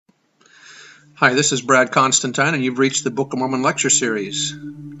Hi, this is Brad Constantine, and you've reached the Book of Mormon lecture series.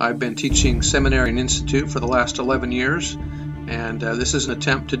 I've been teaching Seminary and Institute for the last 11 years, and this is an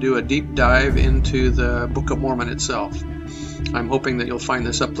attempt to do a deep dive into the Book of Mormon itself. I'm hoping that you'll find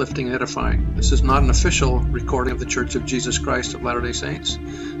this uplifting and edifying. This is not an official recording of the Church of Jesus Christ of Latter-day Saints,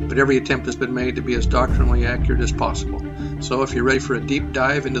 but every attempt has been made to be as doctrinally accurate as possible. So if you're ready for a deep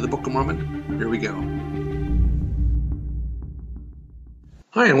dive into the Book of Mormon, here we go.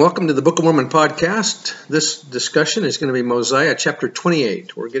 Hi, and welcome to the Book of Mormon podcast. This discussion is going to be Mosiah chapter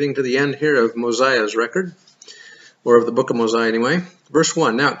 28. We're getting to the end here of Mosiah's record, or of the book of Mosiah anyway. Verse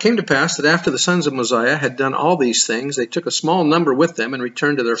 1, Now it came to pass that after the sons of Mosiah had done all these things, they took a small number with them and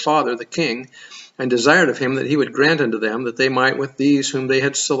returned to their father, the king, and desired of him that he would grant unto them that they might with these whom they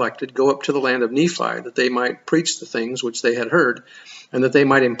had selected go up to the land of Nephi, that they might preach the things which they had heard, and that they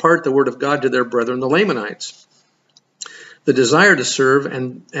might impart the word of God to their brethren the Lamanites. The desire to serve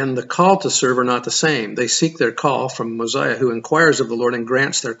and the call to serve are not the same. They seek their call from Mosiah, who inquires of the Lord and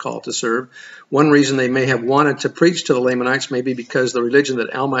grants their call to serve. One reason they may have wanted to preach to the Lamanites may be because the religion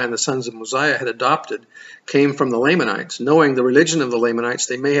that Alma and the sons of Mosiah had adopted came from the Lamanites. Knowing the religion of the Lamanites,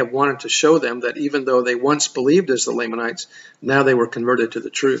 they may have wanted to show them that even though they once believed as the Lamanites, now they were converted to the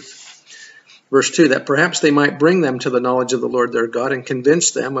truth. Verse 2, that perhaps they might bring them to the knowledge of the Lord their God and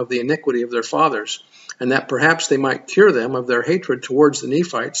convince them of the iniquity of their fathers, and that perhaps they might cure them of their hatred towards the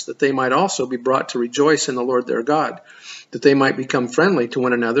Nephites, that they might also be brought to rejoice in the Lord their God, that they might become friendly to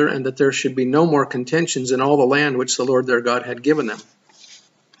one another, and that there should be no more contentions in all the land which the Lord their God had given them.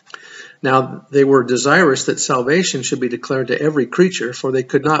 Now they were desirous that salvation should be declared to every creature, for they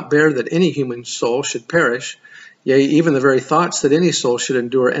could not bear that any human soul should perish. Yea, even the very thoughts that any soul should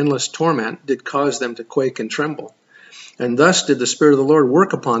endure endless torment did cause them to quake and tremble. And thus did the Spirit of the Lord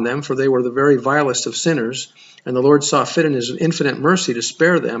work upon them, for they were the very vilest of sinners. And the Lord saw fit in his infinite mercy to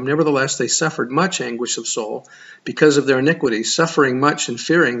spare them. Nevertheless, they suffered much anguish of soul because of their iniquities, suffering much and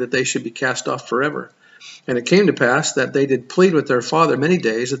fearing that they should be cast off forever. And it came to pass that they did plead with their father many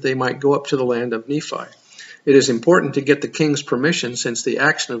days that they might go up to the land of Nephi. It is important to get the king's permission, since the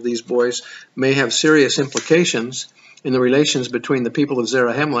action of these boys may have serious implications in the relations between the people of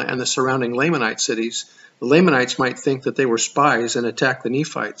Zarahemla and the surrounding Lamanite cities. The Lamanites might think that they were spies and attack the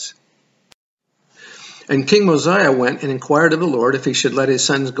Nephites. And King Mosiah went and inquired of the Lord if he should let his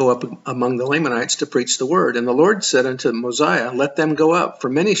sons go up among the Lamanites to preach the word. And the Lord said unto Mosiah, Let them go up, for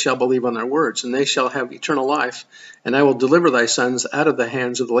many shall believe on their words, and they shall have eternal life, and I will deliver thy sons out of the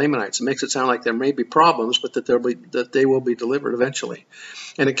hands of the Lamanites. It makes it sound like there may be problems, but that they will be delivered eventually.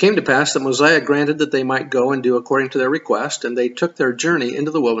 And it came to pass that Mosiah granted that they might go and do according to their request, and they took their journey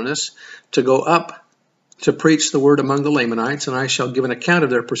into the wilderness to go up to preach the word among the Lamanites, and I shall give an account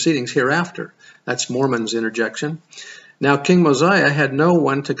of their proceedings hereafter. That's Mormon's interjection. Now King Mosiah had no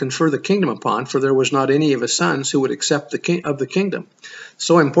one to confer the kingdom upon, for there was not any of his sons who would accept the kingdom.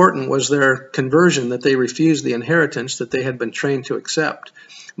 So important was their conversion that they refused the inheritance that they had been trained to accept.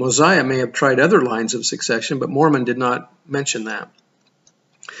 Mosiah may have tried other lines of succession, but Mormon did not mention that.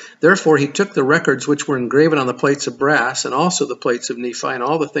 Therefore he took the records which were engraven on the plates of brass, and also the plates of Nephi, and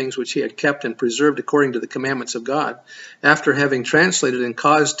all the things which he had kept and preserved according to the commandments of God, after having translated and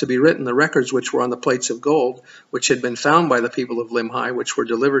caused to be written the records which were on the plates of gold, which had been found by the people of Limhi, which were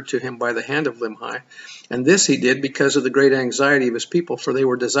delivered to him by the hand of Limhi. And this he did because of the great anxiety of his people, for they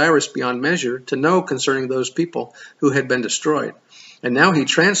were desirous beyond measure to know concerning those people who had been destroyed. And now he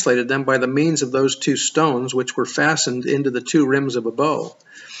translated them by the means of those two stones which were fastened into the two rims of a bow.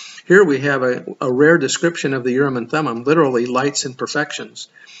 Here we have a rare description of the Urim and Thummim, literally lights and perfections.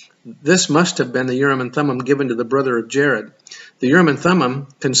 This must have been the Urim and Thummim given to the brother of Jared. The Urim and Thummim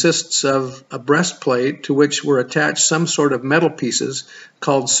consists of a breastplate to which were attached some sort of metal pieces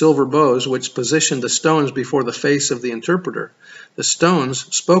called silver bows, which positioned the stones before the face of the interpreter. The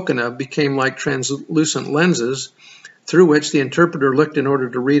stones spoken of became like translucent lenses through which the interpreter looked in order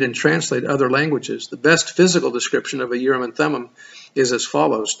to read and translate other languages. The best physical description of a Urim and Thummim is as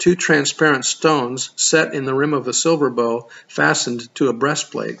follows: two transparent stones set in the rim of a silver bow fastened to a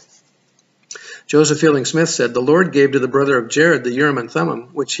breastplate. Joseph Fielding Smith said, The Lord gave to the brother of Jared the Urim and Thummim,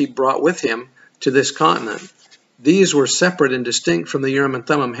 which he brought with him to this continent. These were separate and distinct from the Urim and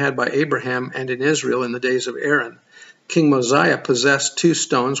Thummim had by Abraham and in Israel in the days of Aaron. King Mosiah possessed two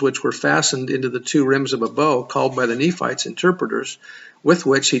stones which were fastened into the two rims of a bow, called by the Nephites interpreters, with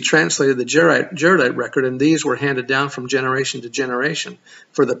which he translated the Jaredite record, and these were handed down from generation to generation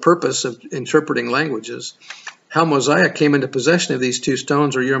for the purpose of interpreting languages. How Mosiah came into possession of these two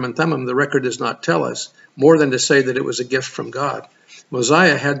stones, or Urim and Thummim, the record does not tell us, more than to say that it was a gift from God.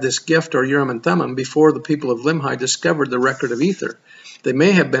 Mosiah had this gift, or Urim and Thummim, before the people of Limhi discovered the record of Ether. They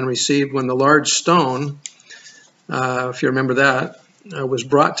may have been received when the large stone, if you remember that, was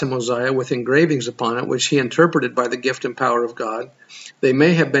brought to Mosiah with engravings upon it, which he interpreted by the gift and power of God. They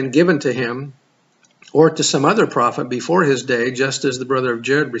may have been given to him or to some other prophet before his day, just as the brother of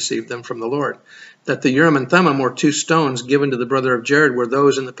Jared received them from the Lord. That the Urim and Thummim were 2 stones given to the brother of Jared were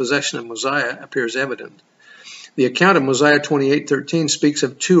those in the possession of Mosiah appears evident. The account of Mosiah 28:13 speaks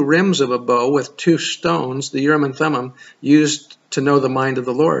of 2 rims of a bow with 2 stones, the Urim and Thummim, used to know the mind of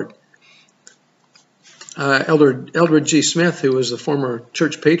the Lord. Eldred G. Smith, who was the former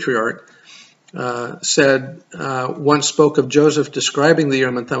church patriarch, once spoke of Joseph describing the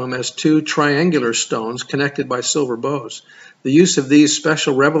Urim and Thummim as 2 triangular stones connected by silver bows. The use of these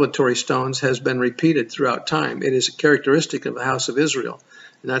special revelatory stones has been repeated throughout time. It is a characteristic of the house of Israel,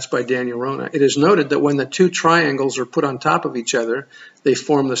 and that's by Daniel Rona. It is noted that when the 2 triangles are put on top of each other, they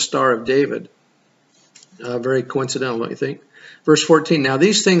form the Star of David. Very coincidental, don't you think? Verse 14, now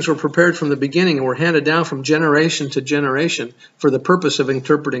these things were prepared from the beginning and were handed down from generation to generation for the purpose of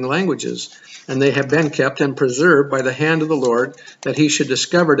interpreting languages. And they have been kept and preserved by the hand of the Lord, that he should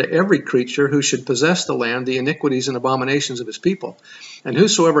discover to every creature who should possess the land the iniquities and abominations of his people. And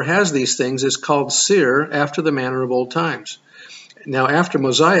whosoever has these things is called seer after the manner of old times. Now after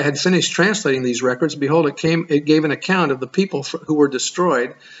Mosiah had finished translating these records, behold, it gave an account of the people who were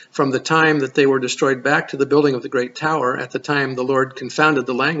destroyed from the time that they were destroyed back to the building of the great tower, at the time the Lord confounded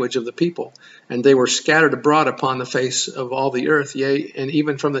the language of the people, and they were scattered abroad upon the face of all the earth, yea, and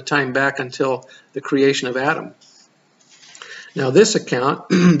even from the time back until the creation of Adam. Now this account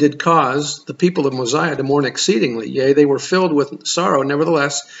did cause the people of Mosiah to mourn exceedingly, yea, they were filled with sorrow,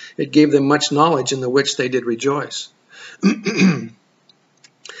 nevertheless it gave them much knowledge, in the which they did rejoice.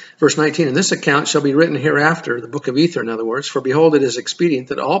 Verse 19, and this account shall be written hereafter, the book of Ether, in other words, for behold, it is expedient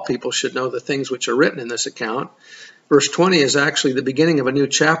that all people should know the things which are written in this account. Verse 20 is actually the beginning of a new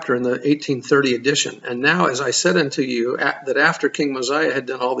chapter in the 1830 edition. And now, as I said unto you, that after King Mosiah had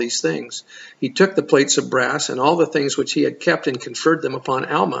done all these things, he took the plates of brass and all the things which he had kept and conferred them upon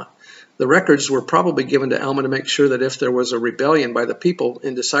Alma. The records were probably given to Alma to make sure that if there was a rebellion by the people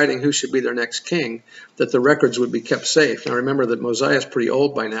in deciding who should be their next king, that the records would be kept safe. Now remember that Mosiah is pretty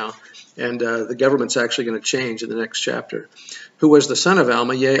old by now, and the government's actually going to change in the next chapter. Who was the son of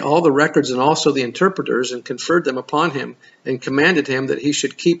Alma, yea, all the records and also the interpreters, and conferred them upon him, and commanded him that he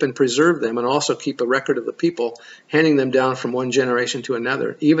should keep and preserve them, and also keep a record of the people, handing them down from one generation to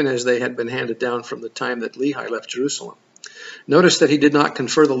another, even as they had been handed down from the time that Lehi left Jerusalem. Notice that he did not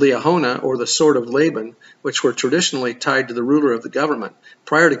confer the Liahona or the sword of Laban, which were traditionally tied to the ruler of the government.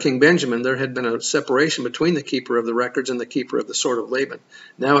 Prior to King Benjamin, there had been a separation between the keeper of the records and the keeper of the sword of Laban.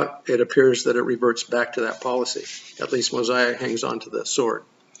 Now it appears that it reverts back to that policy. At least Mosiah hangs on to the sword.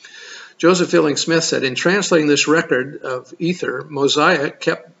 Joseph Fielding Smith said, in translating this record of Ether, Mosiah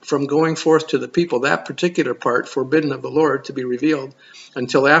kept from going forth to the people that particular part forbidden of the Lord to be revealed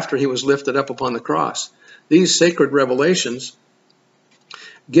until after he was lifted up upon the cross. These sacred revelations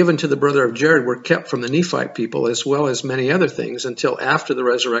given to the brother of Jared were kept from the Nephite people, as well as many other things, until after the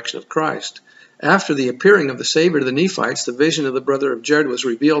resurrection of Christ. After the appearing of the Savior to the Nephites, the vision of the brother of Jared was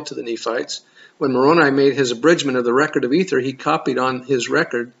revealed to the Nephites. When Moroni made his abridgment of the record of Ether, he copied on his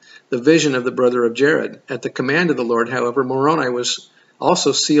record the vision of the brother of Jared. At the command of the Lord, however, Moroni was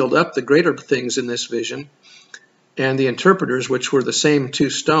also sealed up the greater things in this vision, and the interpreters, which were the same 2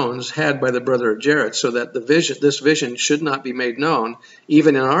 stones, had by the brother of Jared, so that this vision should not be made known,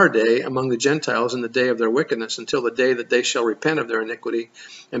 even in our day, among the Gentiles in the day of their wickedness, until the day that they shall repent of their iniquity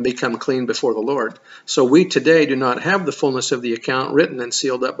and become clean before the Lord. So we today do not have the fullness of the account written and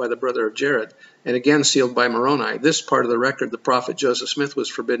sealed up by the brother of Jared, and again sealed by Moroni. This part of the record the prophet Joseph Smith was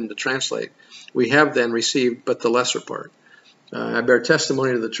forbidden to translate. We have then received but the lesser part. I bear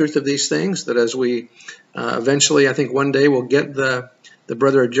testimony to the truth of these things, that as we eventually, I think one day we'll get the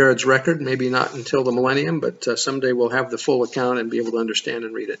brother of Jared's record, maybe not until the millennium, but someday we'll have the full account and be able to understand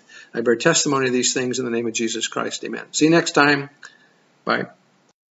and read it. I bear testimony to these things in the name of Jesus Christ. Amen. See you next time. Bye.